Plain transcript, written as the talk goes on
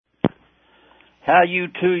How you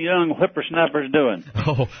two young whippersnappers doing?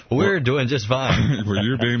 Oh, we're doing just fine. Well,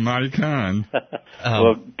 you're being mighty kind.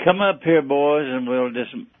 Well, come up here, boys, and we'll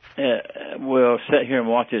just we'll sit here and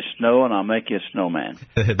watch it snow, and I'll make you a snowman.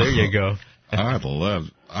 There you go. I love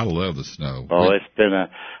the snow. Oh, it's been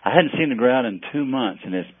I hadn't seen the ground in 2 months,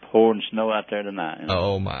 and it's pouring snow out there tonight. You know?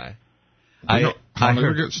 Oh my! I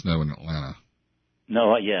never get snow in Atlanta.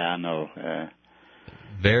 No, yeah, I know.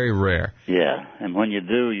 Very rare. Yeah, and when you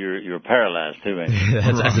do, you're paralyzed too. Ain't you?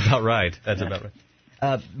 That's about right. That's about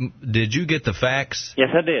right. Did you get the facts? Yes,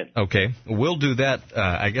 I did. Okay, we'll do that.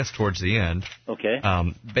 I guess towards the end. Okay.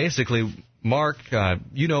 Basically, Mark,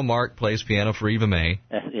 Mark plays piano for Eva Mae.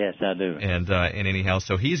 Yes, I do. And anyhow,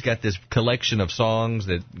 so he's got this collection of songs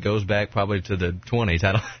that goes back probably to the 20s.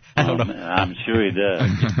 I don't know. I'm sure he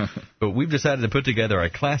does. But we've decided to put together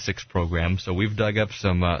a classics program, so we've dug up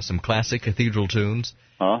some classic cathedral tunes.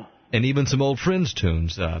 Huh? And even some old Friends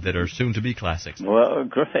tunes that are soon to be classics. Well,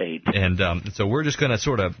 great. And so we're just going to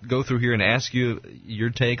sort of go through here and ask you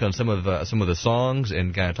your take on some of the songs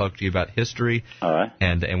and kind of talk to you about history. All right.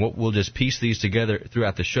 And we'll just piece these together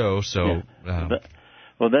throughout the show. So. Yeah.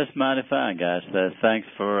 Well, that's mighty fine, guys. Thanks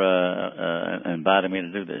for inviting me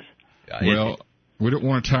to do this. Well, we don't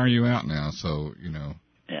want to tire you out now, so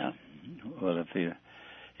Yeah. Well,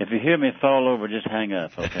 if you hear me fall over, just hang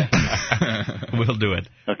up, okay? We'll do it.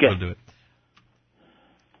 Okay. We'll do it.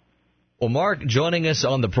 Well, Mark, joining us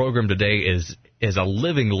on the program today is a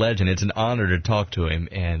living legend. It's an honor to talk to him.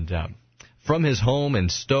 And from his home in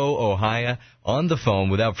Stowe, Ohio, on the phone,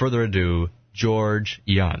 without further ado, George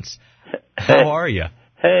YOUNCE. How are you?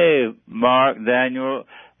 Hey, Mark, Daniel.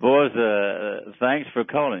 Boys, thanks for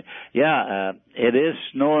calling. Yeah, it is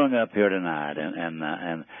snowing up here tonight, and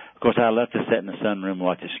of course I left to sit in the sunroom and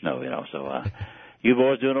watch it snow, so you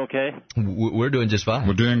boys doing okay? We're doing just fine.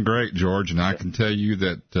 We're doing great, George, and I can tell you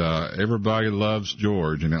that everybody loves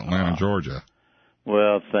George in Atlanta, Georgia.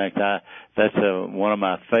 Well, thanks. That's one of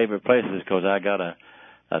my favorite places because I got a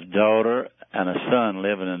daughter and a son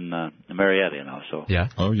living in Marietta, so. Yeah.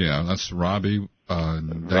 Oh, yeah, that's Robbie.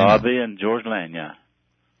 Robbie and George Lane, yeah.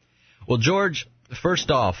 Well, George, first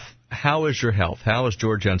off, how is your health? How is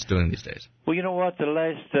George YOUNCE doing these days? Well, you know what? The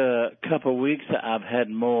last couple of weeks, I've had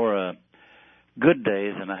more good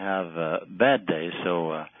days than I have bad days.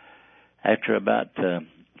 So after about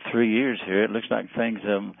 3 years here, it looks like things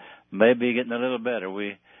may be getting a little better.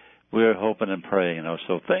 We're hoping and praying,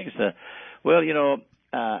 So things, it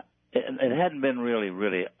hadn't been really,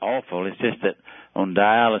 really awful. It's just that on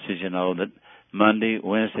dialysis, that Monday,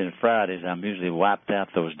 Wednesday, and Fridays, I'm usually wiped out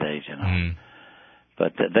those days, Mm.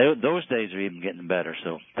 But those days are even getting better,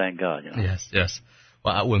 so thank God, Yes.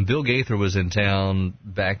 Well, when Bill Gaither was in town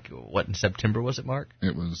back, in September, was it, Mark?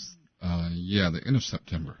 It was, the end of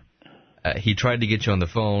September. He tried to get you on the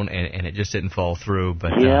phone, and it just didn't fall through.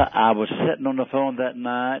 But yeah, I was sitting on the phone that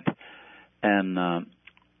night, and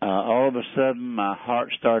all of a sudden my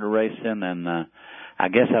heart started racing, and I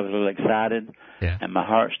guess I was a little excited. Yeah. And my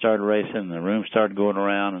heart started racing, and the room started going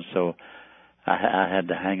around, and so I had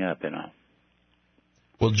to hang up,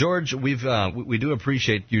 Well, George, we do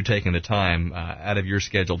appreciate you taking the time out of your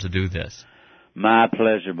schedule to do this. My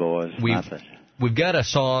pleasure, boys. My pleasure. We've got a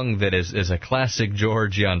song that is a classic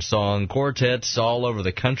George YOUNCE song. Quartets all over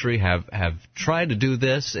the country have tried to do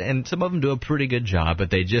this, and some of them do a pretty good job, but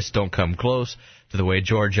they just don't come close to the way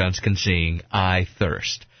George YOUNCE can sing "I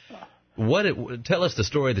Thirst." Tell us the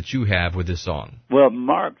story that you have with this song. Well,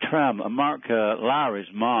 Mark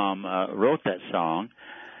Lowry's mom wrote that song,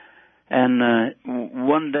 and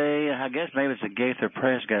one day, I guess maybe it's a Gaither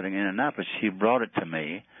press gathering in Indianapolis, she brought it to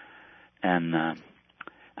me, and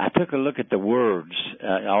I took a look at the words.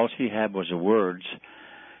 All she had was the words,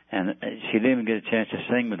 and she didn't even get a chance to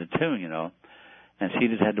sing with the tune, and she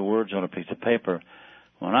just had the words on a piece of paper.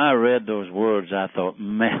 When I read those words, I thought,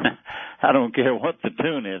 man, I don't care what the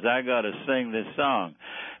tune is. I got to sing this song.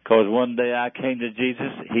 Because one day I came to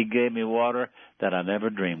Jesus, he gave me water that I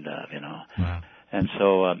never dreamed of, Wow. And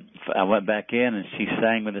so I went back in, and she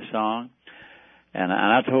sang me the song. And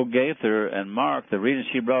I told Gaither and Mark the reason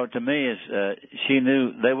she brought it to me is she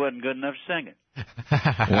knew they wasn't good enough to sing it.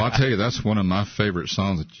 Well, I'll tell you, that's one of my favorite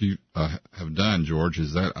songs that you have done, George,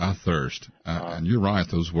 is that "I Thirst." And you're right,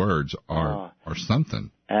 those words are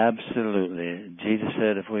something. Absolutely. Jesus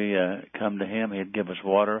said if we come to him, he'd give us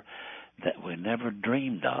water that we never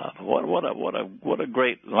dreamed of. What a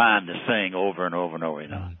great line to sing over and over and over,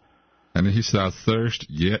 And he said, "I thirst,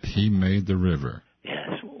 yet he made the river."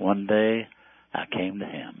 Yes, one day I came to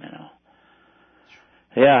him,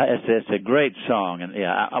 Yeah, it's a great song, and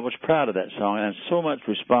I was proud of that song, and so much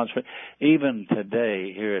response. Even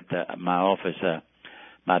today here at my office,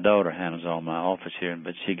 my daughter handles all my office here,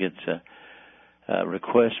 but she gets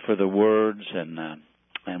requests for the words,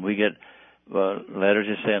 and we get letters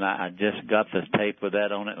just saying, I just got this tape with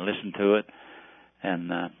that on it and listened to it.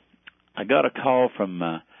 And I got a call from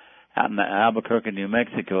out in Albuquerque, New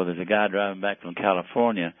Mexico. There's a guy driving back from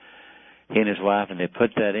California, he and his wife, and they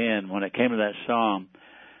put that in. When it came to that song,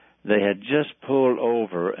 they had just pulled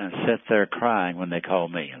over and sat there crying when they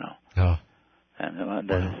called me, Oh. And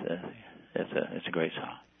it's a great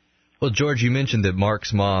song. Well, George, you mentioned that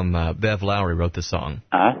Mark's mom, Bev Lowry, wrote the song.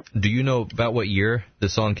 Do you know about what year the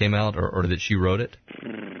song came out, or that she wrote it?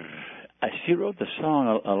 She wrote the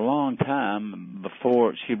song a long time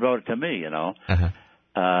before she brought it to me, Uh-huh.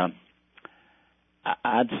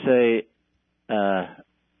 I'd say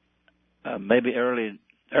maybe early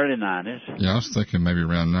 90s. Yeah, I was thinking maybe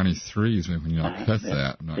around 93 is when y'all cut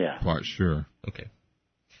that. I'm not quite sure. Okay.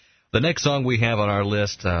 The next song we have on our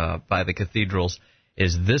list by the Cathedrals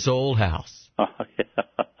is This Old House. Oh, yeah.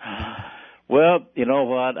 Well, you know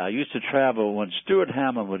what? I used to travel when Stuart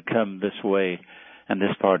Hammond would come this way in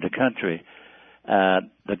this part of the country.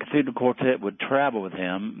 The Cathedral Quartet would travel with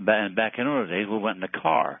him, and back in those days we went in the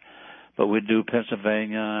car. But we'd do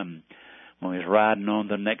Pennsylvania, and when we was riding on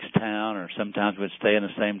to the next town, or sometimes we'd stay in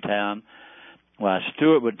the same town. Well,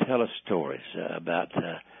 Stuart would tell us stories about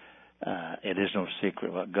it is no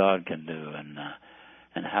secret what God can do,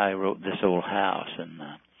 and how he wrote This Old House. And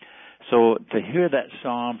so to hear that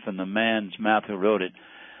song from the man's mouth who wrote it,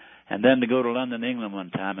 and then to go to London, England one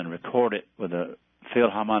time and record it with a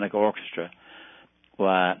Philharmonic Orchestra,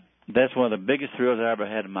 why, that's one of the biggest thrills I ever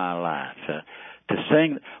had in my life. To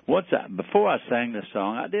sing, before I sang this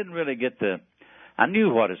song, I didn't really get I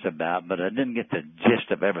knew what it's about, but I didn't get the gist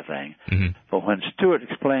of everything. Mm-hmm. But when Stuart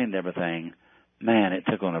explained everything, man, it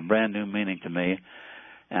took on a brand new meaning to me,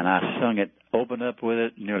 and I sung it, opened up with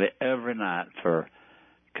it nearly every night for,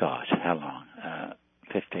 gosh, how long?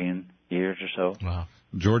 15 years or so. Wow.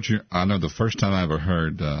 George, I know the first time I ever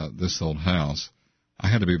heard This Old House, I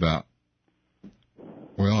had to be about,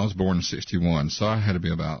 I was born in 61, so I had to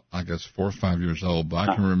be about, 4 or 5 years old, but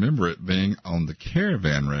I can remember it being on the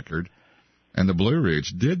Caravan record, and the Blue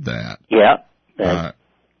Ridge did that. Yeah.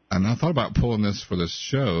 And I thought about pulling this for this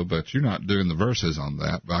show, but you're not doing the verses on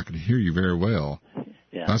that, but I could hear you very well.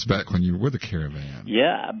 Yeah. That's back when you were with the Caravan.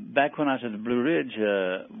 Yeah, back when I was at the Blue Ridge,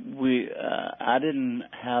 I didn't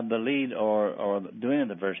have the lead or do any of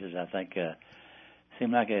the verses. I think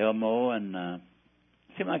seemed like Elmo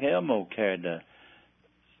carried the.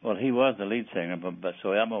 Well, he was the lead singer, but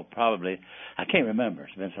so Elmo probably, I can't remember.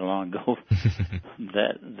 It's been so long ago.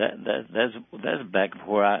 That's back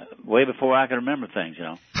way before I could remember things,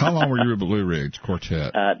 How long were you with Blue Ridge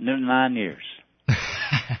Quartet? Nearly 9 years.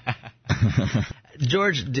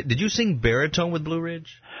 George, did you sing baritone with Blue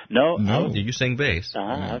Ridge? No. Did you sing bass?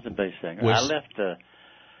 I was a bass singer. I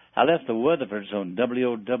left the Weatherfords on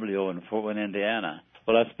WOWO in Fort Wayne, Indiana.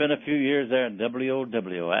 Well, I spent a few years there in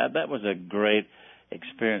WOWO. That was a great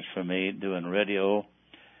experience for me doing radio.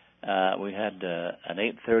 We had an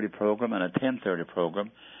 8:30 program and a 10:30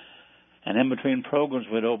 program, and in between programs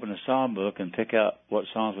we'd open a songbook and pick out what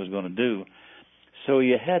songs we was going to do. So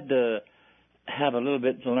you had to have a little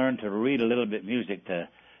bit to learn to read a little bit music to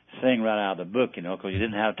sing right out of the book, because you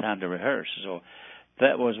didn't have time to rehearse. So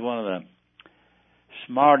that was one of the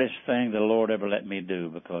smartest things the Lord ever let me do,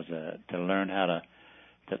 because to learn how to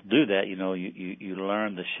do that, you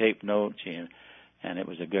learn the shape notes, and it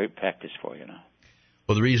was a great practice for you.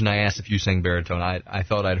 Well, the reason I asked if you sang baritone, I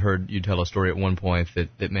thought I'd heard you tell a story at one point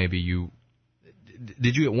that maybe you...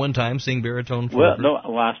 Did you at one time sing baritone?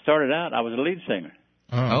 I started out, I was a lead singer.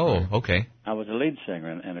 Oh, okay. I was a lead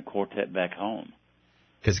singer in a quartet back home.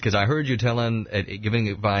 Because I heard you giving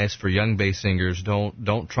advice for young bass singers,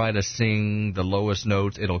 don't try to sing the lowest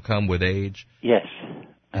notes, it'll come with age. Yes,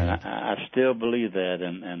 and I still believe that,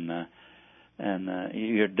 and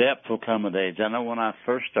your depth will come with age. I know when I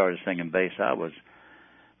first started singing bass, I was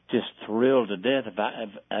just thrilled to death if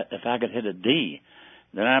I could hit a D.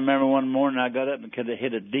 Then I remember one morning I got up and could have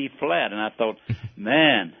hit a D flat, and I thought,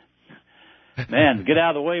 man, get out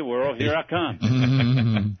of the way, world, here I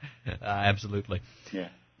come. Absolutely. Yeah.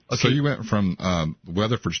 Okay. So you went from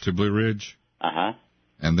Weatherford to Blue Ridge? Uh-huh.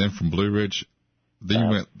 And then from Blue Ridge, you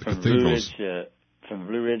went the Cathedrals. From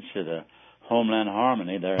Blue Ridge to the Homeland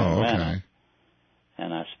Harmony there in Atlanta. Okay.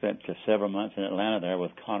 And I spent several months in Atlanta there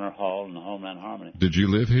with Connor Hall and the Homeland Harmony. Did you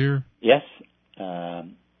live here? Yes. I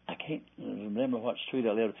can't remember what street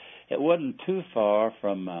I lived. It wasn't too far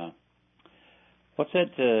from, what's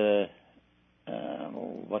the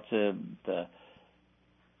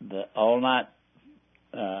all-night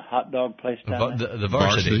hot dog place down there? The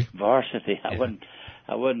Varsity. Varsity.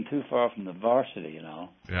 I wasn't too far from the varsity, you know.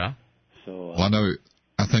 Yeah. So.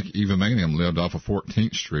 I think Eva Manium lived off of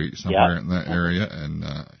 14th Street, somewhere in that area, and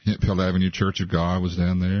Hemphill Avenue Church of God was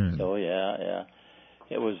down there. And oh, yeah.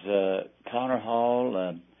 It was Connor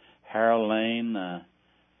Hall, Harold Lane,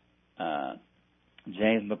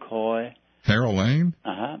 James McCoy. Harold Lane?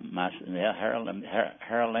 Harold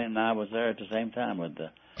Lane and I was there at the same time with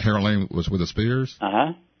the... Harold Lane was with the Spears?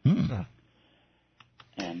 And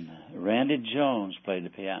Randy Jones played the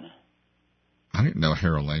piano. I didn't know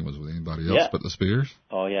Harold Lane was with anybody else but the Spears.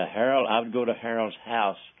 Oh, yeah. Harold, I would go to Harold's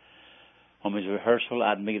house on his rehearsal.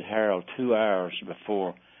 I'd meet Harold 2 hours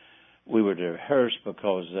before we were to rehearse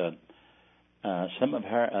because some of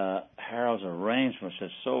Harold's arrangements are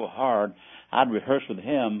so hard. I'd rehearse with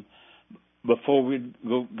him before we'd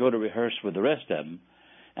go to rehearse with the rest of them.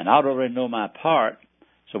 And I'd already know my part,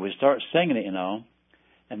 so we'd start singing it, you know.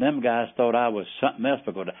 And them guys thought I was something else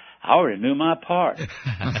because I already knew my part.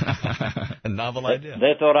 A novel idea.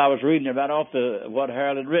 They thought I was reading right off what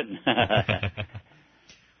Harold had written.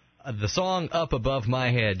 The song Up Above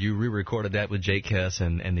My Head, you re-recorded that with Jake Hess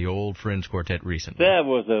and the Old Friends Quartet recently. That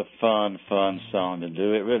was a fun song to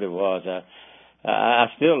do. It really was. I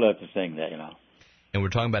still love to sing that, you know. And we're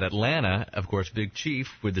talking about Atlanta, of course, Big Chief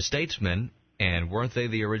with the Statesmen. And weren't they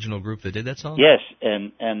the original group that did that song? Yes,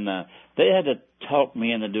 and they had to talk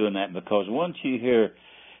me into doing that because once you hear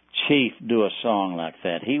Chief do a song like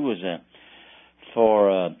that, he was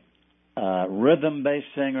for a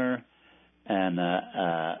rhythm-based singer and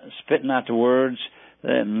spitting out the words.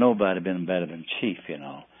 Nobody been better than Chief, you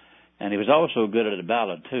know. And he was also good at the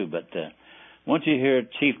ballad too. But once you hear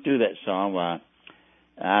Chief do that song, well,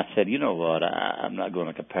 I said, you know what? I'm not going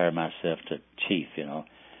to compare myself to Chief, you know.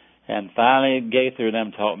 And finally, Gaither and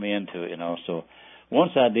them taught me into it, you know. So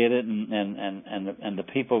once I did it, and the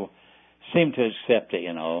people seemed to accept it,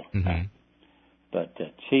 you know. Mm-hmm. But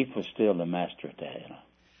Chief was still the master at that, you know.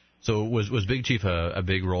 So was Big Chief a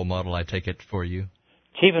big role model, I take it, for you?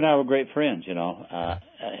 Chief and I were great friends, you know.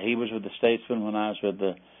 He was with the Statesmen when I was with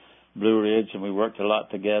the Blue Ridge, and we worked a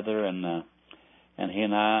lot together. And he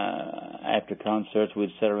and I, after concerts,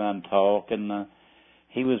 we'd sit around and talk. And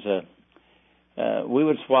he was we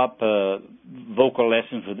would swap vocal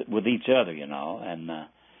lessons with each other, you know. And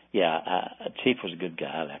Chief was a good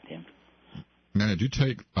guy. I liked him. Now, did you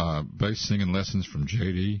take bass singing lessons from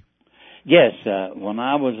J.D.? Yes, when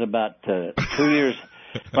I was about 2 years,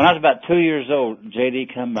 when I was about 2 years old, J.D.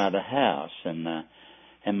 come by the house, and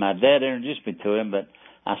my dad introduced me to him, but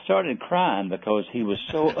I started crying because he was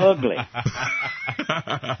so ugly.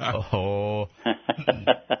 Oh,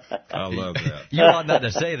 I love that. You ought not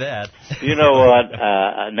to say that. You know what?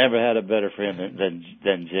 I never had a better friend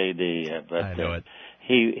than J.D. But I know it.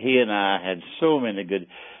 He and I had so many good.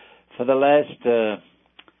 For the last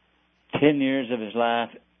 10 years of his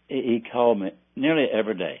life, he called me nearly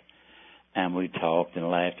every day, and we talked and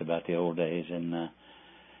laughed about the old days.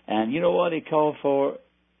 And you know what he called for?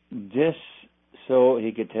 Just so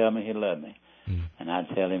he could tell me he loved me. Mm. And I'd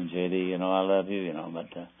tell him, J.D., you know, I love you, you know. But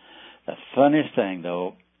the funniest thing,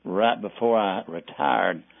 though, right before I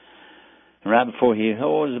retired, right before it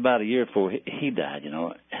was about a year before he died, you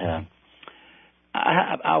know,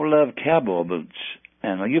 I love cowboy boots.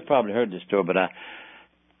 And you've probably heard this story, but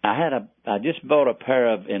I just bought a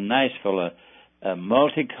pair in Nashville,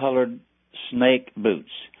 multicolored snake boots.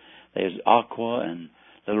 There's aqua and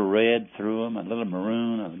a little red through them, a little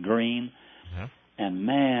maroon, a green. Uh-huh. And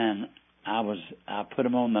man, I put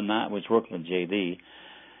them on the night I was working with J.D.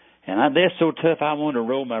 And they're so tough I wanted to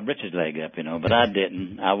roll my britches leg up, you know, but I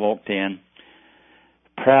didn't. I walked in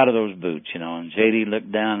proud of those boots, you know, and J.D.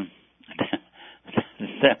 looked down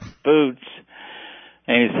at the boots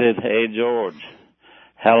and he said, "Hey, George,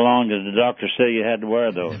 how long did the doctor say you had to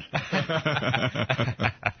wear those?"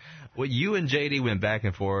 Well, you and J.D. went back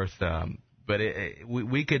and forth, but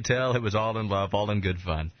we could tell it was all in love, all in good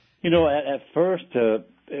fun. You know, at first,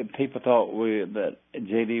 people thought that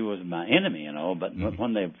J.D. was my enemy, you know, but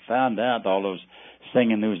when they found out all those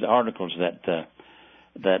singing news articles that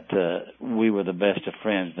we were the best of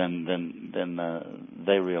friends, then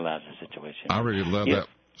they realized the situation. I really love that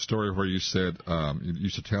story where you said, you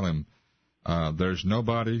used to tell him, there's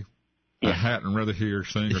nobody I hadn't rather hear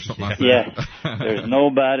sing or something like that. Yeah, there's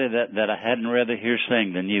nobody that I hadn't rather hear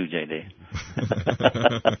sing than you, J.D.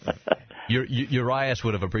 Urias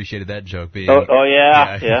would have appreciated that joke.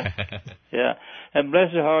 Yeah. And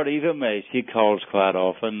bless her heart, Eva May, she calls quite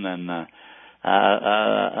often, and I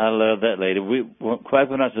love that lady. Quite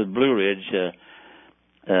when I was at Blue Ridge,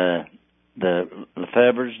 the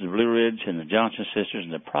Lefebvres, the Blue Ridge, and the Johnson sisters,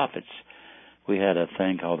 and the Prophets, we had a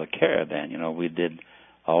thing called the Caravan. You know, we did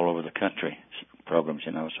all over the country programs,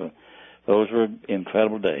 So those were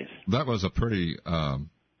incredible days. That was a pretty. I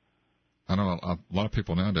know a lot of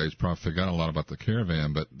people nowadays probably forgot a lot about the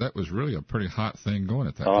Caravan, but that was really a pretty hot thing going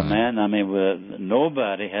at that time. Oh, man, I mean,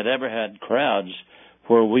 nobody had ever had crowds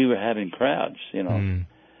where we were having crowds,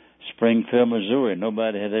 Springfield, Missouri,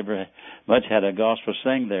 nobody had ever much had a gospel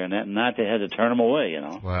sing there, and that night they had to turn them away,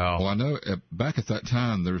 Wow. Well, I know back at that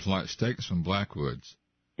time there was like Steaks from Blackwoods.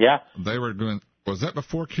 Yeah. They were doing, was that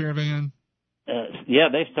before Caravan? Yeah,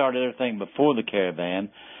 they started everything before the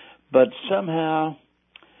Caravan, but somehow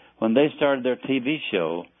when they started their TV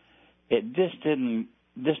show, it just didn't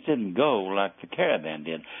go like the Caravan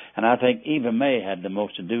did. And I think Eva Mae had the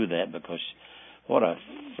most to do with that, because what a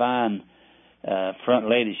fine front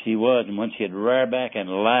lady she was, and when she'd rear back and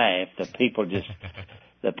laugh, the people just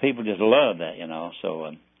loved that,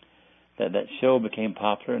 So that show became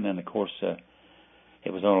popular, and then of course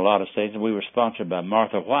it was on a lot of stations. We were sponsored by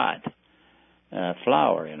Martha White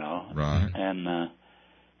Flour, Right. And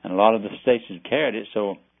a lot of the stations carried it,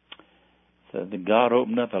 so the God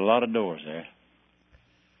opened up a lot of doors there.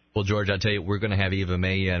 Well, George, I tell you, we're going to have Eva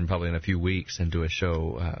Mae in probably in a few weeks and do a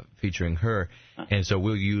show featuring her, and so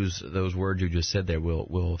we'll use those words you just said there.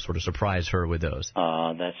 We'll sort of surprise her with those.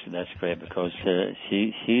 That's great, because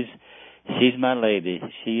she's my lady.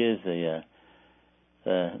 She is the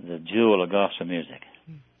jewel of gospel music.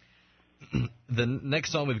 The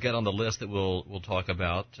next song we've got on the list that we'll talk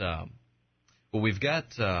about. Well, we've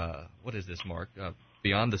got what is this, Mark?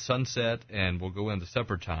 Beyond the Sunset, and we'll go into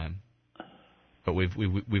Supper Time. But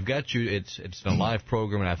we've got you. It's a live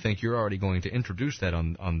program, and I think you're already going to introduce that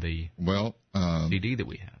on the CD that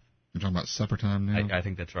we have. You're talking about Supper Time now? I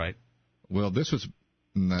think that's right. Well, this was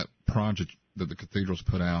that project that the Cathedrals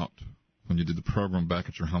put out when you did the program back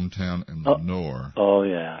at your hometown in Lenore. Oh,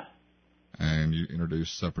 yeah. And you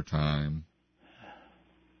introduced Supper Time.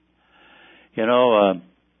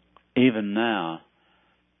 Even now,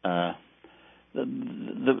 the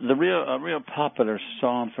real popular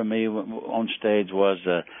song for me on stage was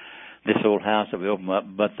This Old House That We Opened Up,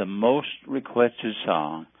 but the most requested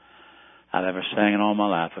song I've ever sang in all my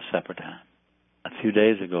life was Supper Time. A few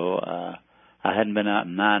days ago, I hadn't been out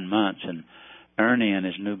in 9 months, and Ernie and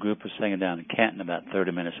his new group was singing down in Canton, about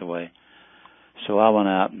 30 minutes away. So I went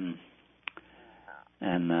out, and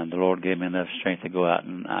the Lord gave me enough strength to go out,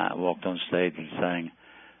 and I walked on stage and sang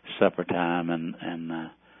Supper Time, and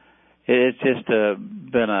it's just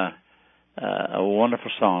been a wonderful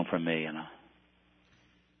song for me,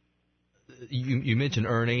 You mentioned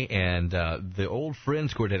Ernie, and the Old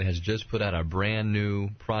Friends Quartet has just put out a brand new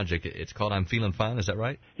project. It's called I'm Feeling Fine. Is that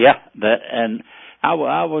right? Yeah, that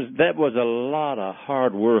was a lot of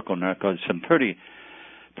hard work on there, because some pretty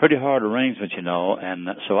hard arrangements, and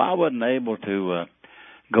so I wasn't able to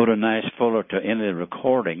go to Nashville or to any of the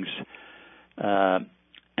recordings,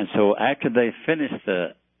 and so after they finished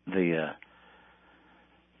their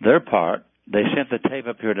part, they sent the tape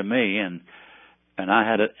up here to me, and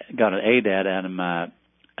I got an ADAT out of my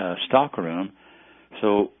stock room.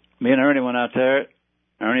 So me and Ernie went out there.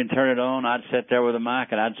 Ernie turned it on. I'd sit there with a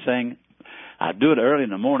mic, and I'd sing. I'd do it early in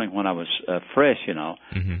the morning when I was fresh,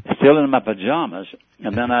 still in my pajamas,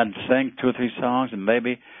 and then I'd sing 2 or 3 songs, and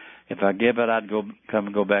maybe if I give it, I'd go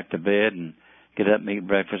back to bed and get up and eat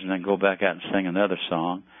breakfast, and then go back out and sing another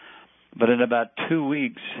song. But in about 2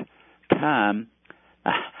 weeks' time,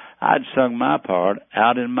 I'd sung my part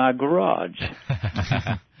out in my garage.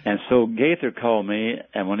 And so Gaither called me,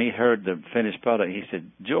 and when he heard the finished product, he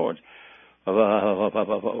said, George,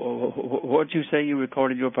 what'd you say you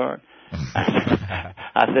recorded your part?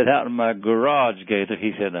 I said, out in my garage, Gaither.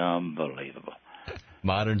 He said, unbelievable.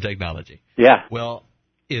 Modern technology. Yeah. Well,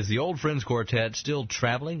 is the Old Friends Quartet still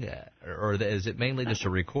traveling, or is it mainly just a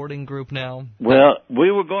recording group now? Well,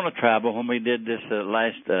 we were going to travel when we did this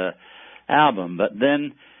last album, but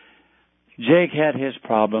then Jake had his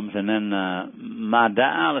problems, and then my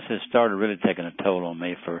dialysis started really taking a toll on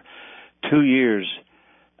me. For 2 years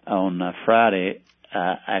on Friday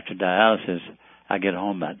after dialysis, I get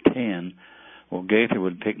home about 10. Well, Gaither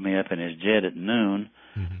would pick me up in his jet at noon.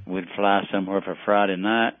 Mm-hmm. We'd fly somewhere for Friday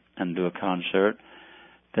night and do a concert.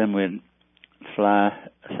 Then we'd fly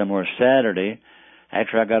somewhere Saturday.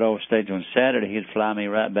 After I got off stage on Saturday, he'd fly me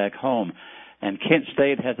right back home. And Kent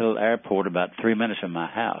State has a little airport about 3 minutes from my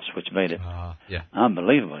house, which made it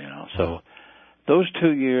unbelievable, So those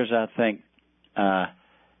 2 years, I think,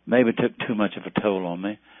 maybe took too much of a toll on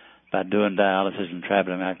me. By doing dialysis and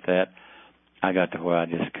traveling like that, I got to where I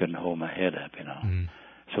just couldn't hold my head up, Mm.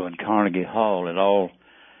 So in Carnegie Hall, it all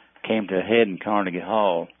came to a head in Carnegie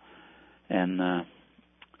Hall. And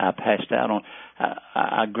I passed out on.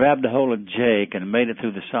 I grabbed a hold of Jake and made it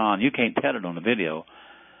through the song. You can't tell it on the video,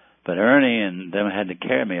 but Ernie and them had to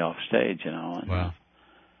carry me off stage, you know. And, wow.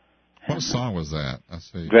 What song was that? I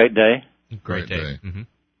see. Great Day. Great Day. Mm-hmm.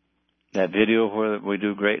 That video where we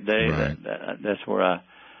do Great Day. Right. That's where I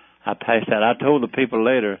passed out. I told the people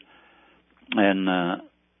later, and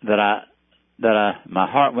that my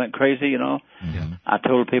heart went crazy, you know. Yeah. I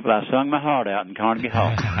told the people I sung my heart out in Carnegie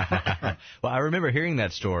Hall. Well, I remember hearing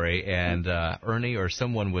that story, and Ernie or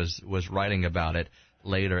someone was writing about it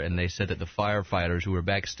later, and they said that the firefighters who were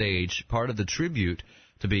backstage, part of the tribute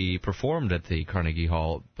to be performed at the Carnegie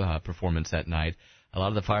Hall performance that night, a lot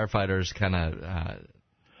of the firefighters kind of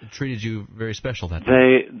treated you very special that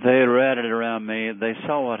day. They ratted around me. They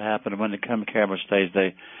saw what happened when they come to camera stage.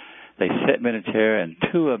 They set me in a chair, and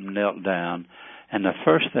two of them knelt down. And the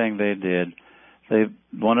first thing they did,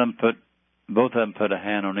 both of them put a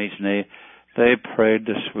hand on each knee. They prayed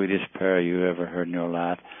the sweetest prayer you ever heard in your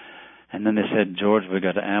life. And then they said, "George, we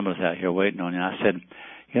got the ambulance out here waiting on you." I said,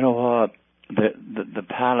 "You know what? The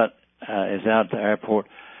pilot is out at the airport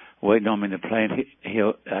waiting on me in the plane.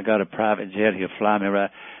 I got a private jet. He'll fly me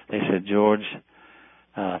right." They said, "George,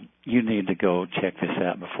 you need to go check this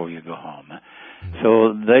out before you go home."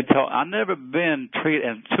 So they told. I've never been treated.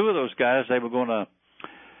 And two of those guys, they were going to.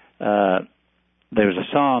 There was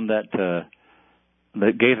a song that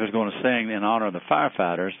Gaither was going to sing in honor of the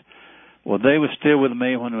firefighters. Well, they were still with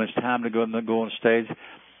me when it was time to go on stage.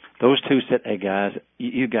 Those two said, "Hey guys,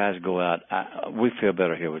 you guys go out. We feel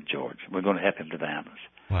better here with George. We're going to help him to the ambulance."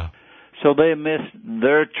 Wow. So they missed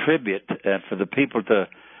their tribute for the people to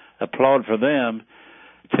applaud for them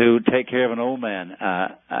to take care of an old man,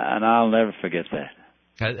 and I'll never forget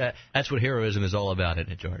that. That's what heroism is all about,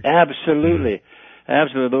 isn't it, George? Absolutely,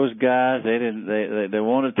 absolutely. Those guys, they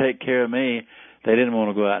wanted to take care of me. They didn't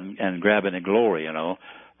want to go out and grab any glory, you know,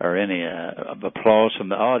 or any applause from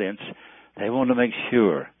the audience. They wanted to make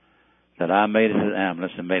sure that I made it to the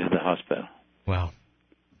ambulance and made it to the hospital. Wow.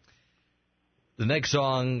 The next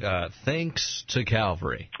song, Thanks to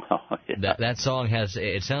Calvary. Oh, yeah. That song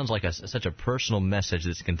it sounds like such a personal message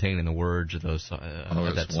that's contained in the words of those.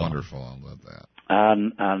 It's that song. wonderful. I love that.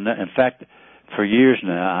 In fact, for years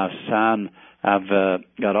now, I've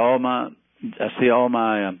got all my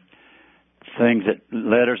things,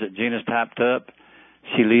 letters that Gina's typed up.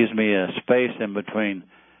 She leaves me a space in between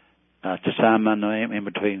to sign my name in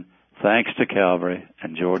between Thanks to Calvary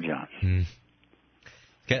and George Younce. Hmm.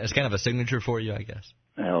 It's kind of a signature for you, I guess.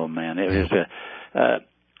 Oh, man. It was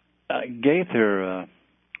Gaither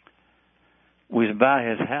was by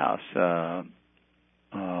his house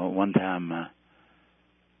one time,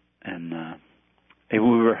 and we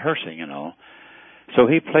were rehearsing, you know. So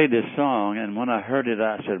he played this song, and when I heard it,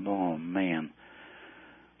 I said, "Oh, man,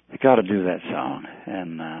 you got to do that song."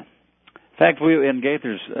 And in fact, we were in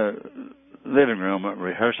Gaither's living room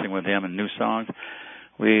rehearsing with him and new songs.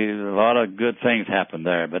 A lot of good things happened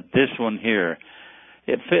there, but this one here,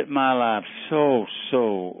 it fit my life so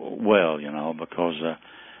well, you know, because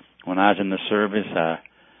when I was in the service,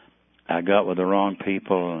 I got with the wrong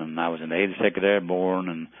people, and I was in the 82nd Airborne,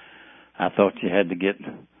 and I thought you had to get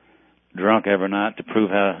drunk every night to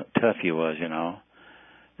prove how tough you was, you know.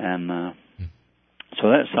 And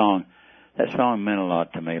so that song meant a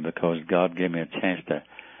lot to me because God gave me a chance to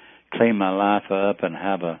clean my life up and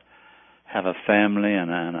have a family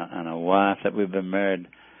and a wife that we've been married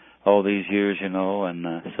all these years, you know.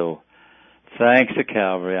 And so thanks to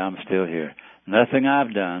Calvary, I'm still here. Nothing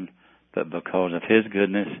I've done, but because of His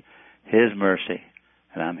goodness, His mercy,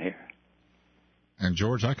 and I'm here. And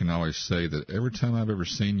George, I can always say that every time I've ever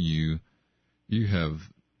seen you, you have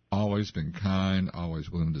always been kind, always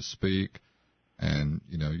willing to speak, and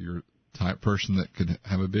you know you're the type person that could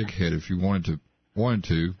have a big head if you wanted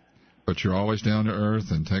to, but you're always down to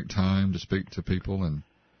earth and take time to speak to people. And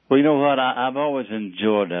well, you know what? I've always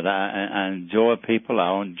enjoyed that. I enjoy people.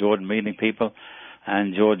 I enjoyed meeting people. I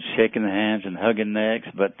enjoyed shaking hands and hugging necks.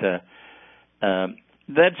 But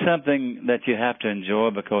that's something that you have to enjoy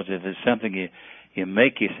because if it's something you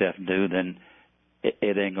make yourself do, then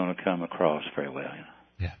it ain't going to come across very well. You know?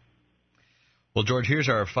 Yeah. Well, George, here's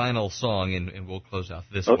our final song, and we'll close out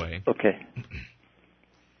this way. Okay.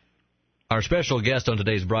 Our special guest on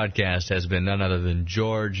today's broadcast has been none other than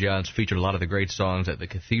George Younce. Featured a lot of the great songs that the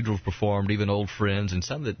Cathedral performed, even Old Friends, and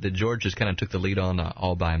some that George just kind of took the lead on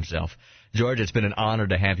all by himself. George, it's been an honor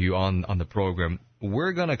to have you on the program.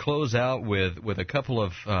 We're going to close out with a couple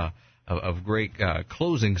of great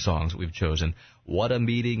closing songs that we've chosen. What a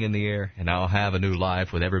Meeting in the Air, and I'll Have a New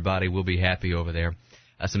Life with Everybody Will Be Happy Over There.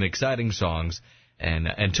 Some exciting songs. And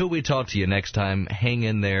until we talk to you next time, hang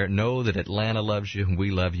in there. Know that Atlanta loves you and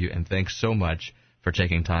we love you. And thanks so much for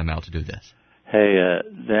taking time out to do this. Hey,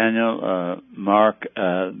 Daniel, Mark,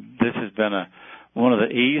 this has been one of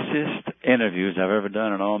the easiest interviews I've ever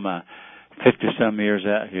done in all my 50-some years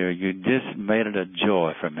out here. You just made it a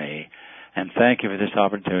joy for me, and thank you for this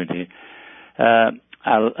opportunity. I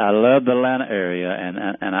love the Atlanta area,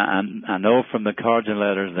 and I know from the cards and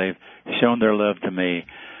letters they've shown their love to me.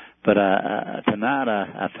 But tonight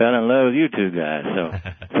I fell in love with you two guys, so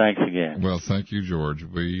thanks again. Well, thank you, George.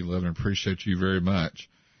 We love and appreciate you very much.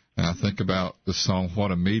 And I think about the song,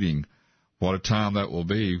 What a Meeting. What a time that will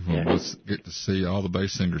be when we'll get to see all the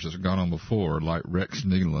bass singers that's gone on before, like Rex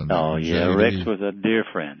Nealon. Oh, yeah, JD, Rex was a dear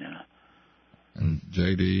friend, you know. And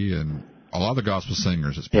J.D. and a lot of the gospel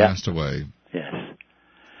singers that's passed away. Yes.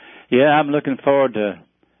 Yeah, I'm looking forward to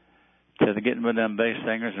getting with them bass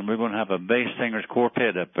singers, and we're going to have a bass singers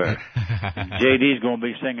quartet up there. J.D.'s going to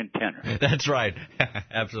be singing tenor. That's right.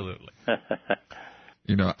 Absolutely.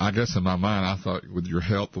 You know, I guess in my mind, I thought with your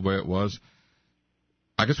health the way it was,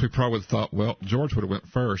 I guess we probably would have thought, well, George would have went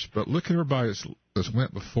first, but look at everybody that's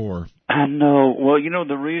went before. I know. Well, you know,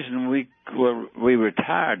 the reason we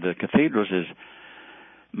retired the cathedrals is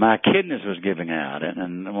my kidneys was giving out,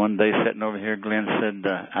 and one day sitting over here, Glenn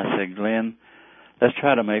said, I said, Glenn, let's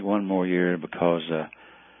try to make one more year because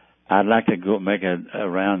I'd like to go make a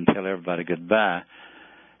round and tell everybody goodbye.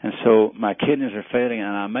 And so my kidneys are failing,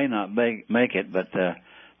 and I may not make it, but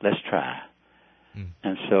let's try.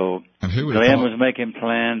 And so Glenn was making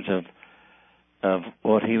plans of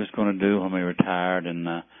what he was going to do when we retired, and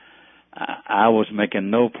I was making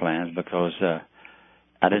no plans because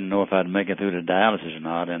I didn't know if I'd make it through the dialysis or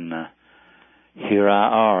not, and here I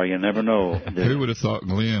are. You never know. Who would have thought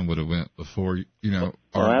Glenn would have went before, you know,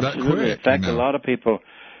 or that quick? In fact, a lot of people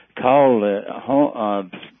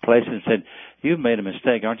called places and said, "You've made a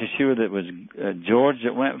mistake. Aren't you sure that it was George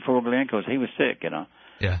that went before Glenn because he was sick?" You know.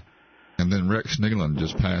 Yeah. And then Rex Nealon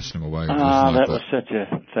just passed him away. That was such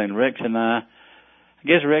a thing. Rex and I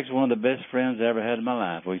guess Rex was one of the best friends I ever had in my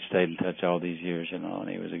life. We stayed in touch all these years, you know, and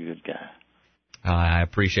he was a good guy. I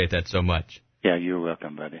appreciate that so much. Yeah, you're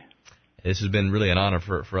welcome, buddy. This has been really an honor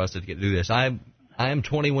for us to get to do this. I am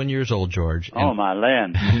 21 years old, George. Oh, my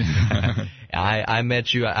land. I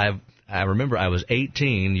met you. I remember I was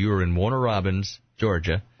 18. You were in Warner Robins,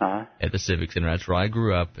 Georgia, at the Civic Center. That's where I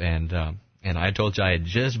grew up, and I told you I had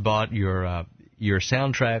just bought your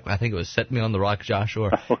soundtrack. I think it was Set Me on the Rock,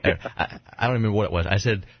 Joshua. Okay. I don't remember what it was. I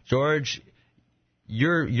said, George,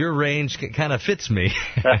 your range kind of fits me.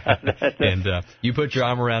 And you put your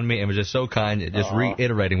arm around me and was just so kind, just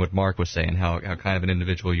reiterating what Mark was saying, how kind of an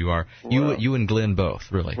individual you are. Well, you and Glenn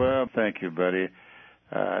both, really. Well, thank you, buddy.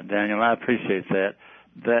 Daniel, I appreciate that.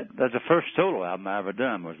 That's the first solo album I ever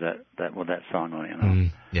done was that song on it, you know.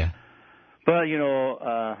 Yeah. But, you know,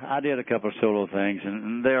 I did a couple of solo things,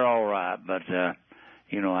 and they're all right, but,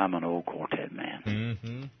 you know, I'm an old quartet man.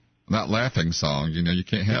 Mm-hmm. That laughing song, you know, you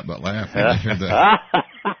can't help but laugh when you hear that.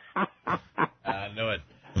 I know it.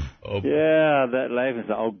 Oh. Yeah, that laughing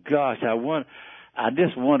song. Oh, gosh, I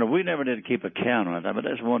just wonder, we never did keep a count on it, but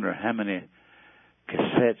I just wonder how many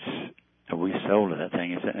cassettes we sold of that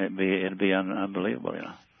thing. It'd be unbelievable, you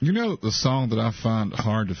know. You know, the song that I find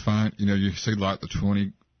hard to find, you know, you see like the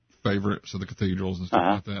 20 favorites of the cathedrals and stuff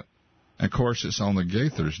like that. And, of course, it's on the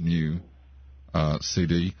Gaither's new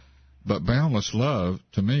CD. But Boundless Love,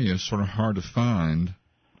 to me, is sort of hard to find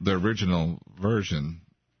the original version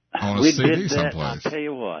on a CD someplace. I'll tell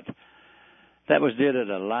you what. That was did at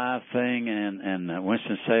a live thing in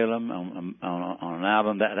Winston-Salem on an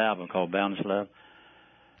album, that album called Boundless Love.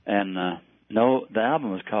 And, no, the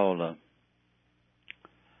album was called...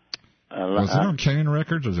 was it on Canaan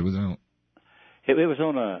Records, or was it on... It was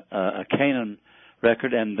on a Canaan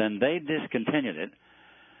record, and then they discontinued it.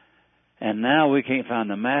 And now we can't find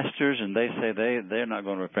the masters, and they say they're not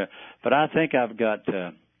going to repair. But I think I've got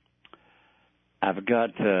a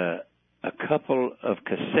couple of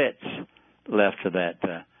cassettes left of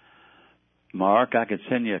that. Mark, I could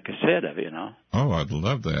send you a cassette of it, you know. Oh, I'd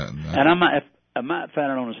love that. And I might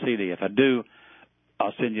find it on a CD. If I do,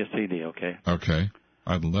 I'll send you a CD. Okay. Okay,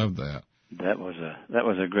 I'd love that. That was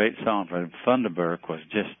a great song for Funderburk.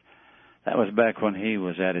 That was back when he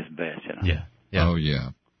was at his best, you know. Yeah. Yeah. Oh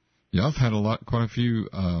yeah. Yeah, I've had quite a few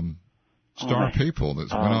star people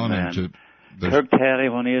that's went on into... Kirk Talley,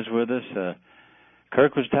 when he was with us,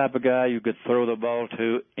 Kirk was the type of guy you could throw the ball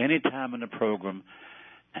to any time in the program,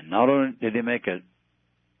 and not only did he make a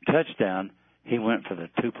touchdown, he went for the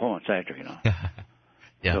 2 points after, you know.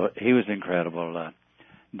 Yeah. So he was incredible.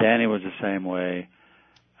 Danny was the same way.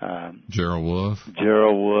 Gerald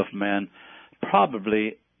Wolfe, man.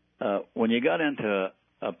 probably when you got into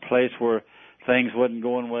a place where things wasn't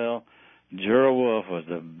going well, Gerald Wolf was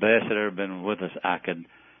the best that ever been with us. I could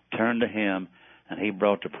turn to him, and he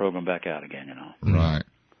brought the program back out again, you know. Right.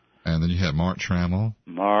 And then you had Mark Trammell.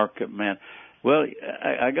 Mark, man. Well,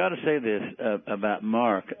 I got to say this about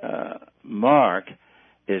Mark. Mark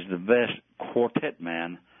is the best quartet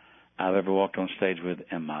man I've ever walked on stage with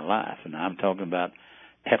in my life. And I'm talking about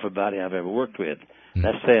everybody I've ever worked with. Mm-hmm.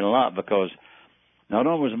 That's saying a lot, because not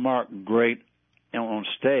only was Mark great on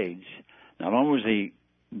stage, not only was he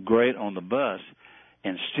great on the bus,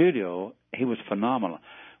 in studio, he was phenomenal.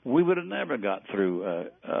 We would have never got through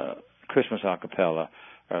Christmas a cappella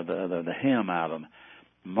or the hymn album.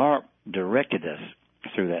 Mark directed us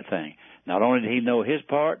through that thing. Not only did he know his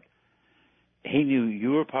part, he knew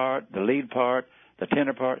your part, the lead part, the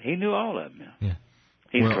tenor part. He knew all of them. Yeah.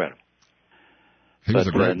 He's incredible. He was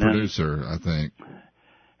a great producer, I think.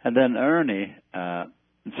 And then Ernie,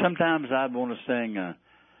 sometimes I'd want to sing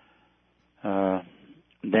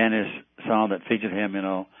Danny's song that featured him, you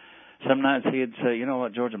know. Some nights he'd say, you know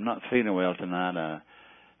what, George, I'm not feeling well tonight.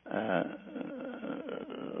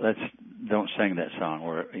 Don't sing that song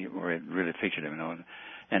where it really featured him, you know.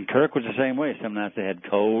 And Kirk was the same way. Some nights they had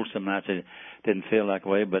colds, some nights they didn't feel like a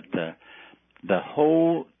way. But the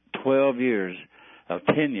whole 10 years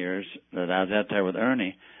that I was out there with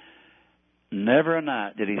Ernie, never a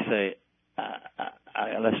night did he say,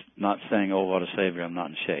 let's not sing "Oh What a Savior, I'm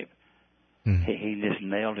Not in Shape." Mm-hmm. He just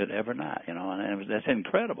nailed it every night, you know, and that's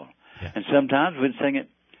incredible. Yeah. And sometimes we'd sing it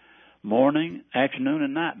morning, afternoon,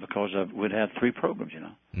 and night because we'd have 3 programs, you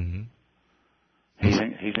know. Mm-hmm.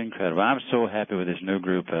 He's incredible. I'm so happy with this new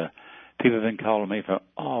group. People have been calling me from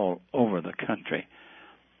all over the country,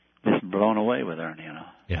 just blown away with Ernie, you know.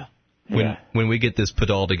 Yeah. When we get this put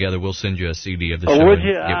all together, we'll send you a CD of the show. Oh, would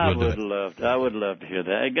you? I would love to hear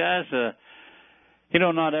that. Hey, guys, you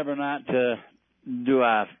know, not every night do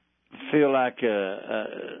I feel like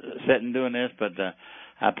sitting doing this, but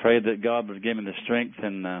I pray that God would give me the strength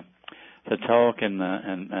and to talk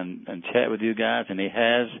and chat with you guys, and He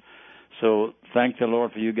has. So thank the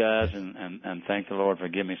Lord for you guys, and thank the Lord for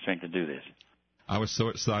giving me strength to do this. I was so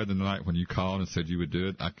excited tonight when you called and said you would do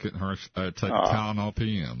it. I couldn't take Tylenol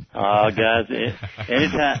PM. Oh, guys,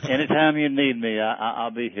 anytime you need me,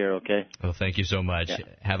 I'll be here, okay? Well, thank you so much. Yeah.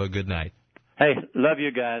 Have a good night. Hey, love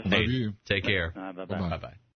you guys. Love you. Take care. Bye-bye. Bye-bye.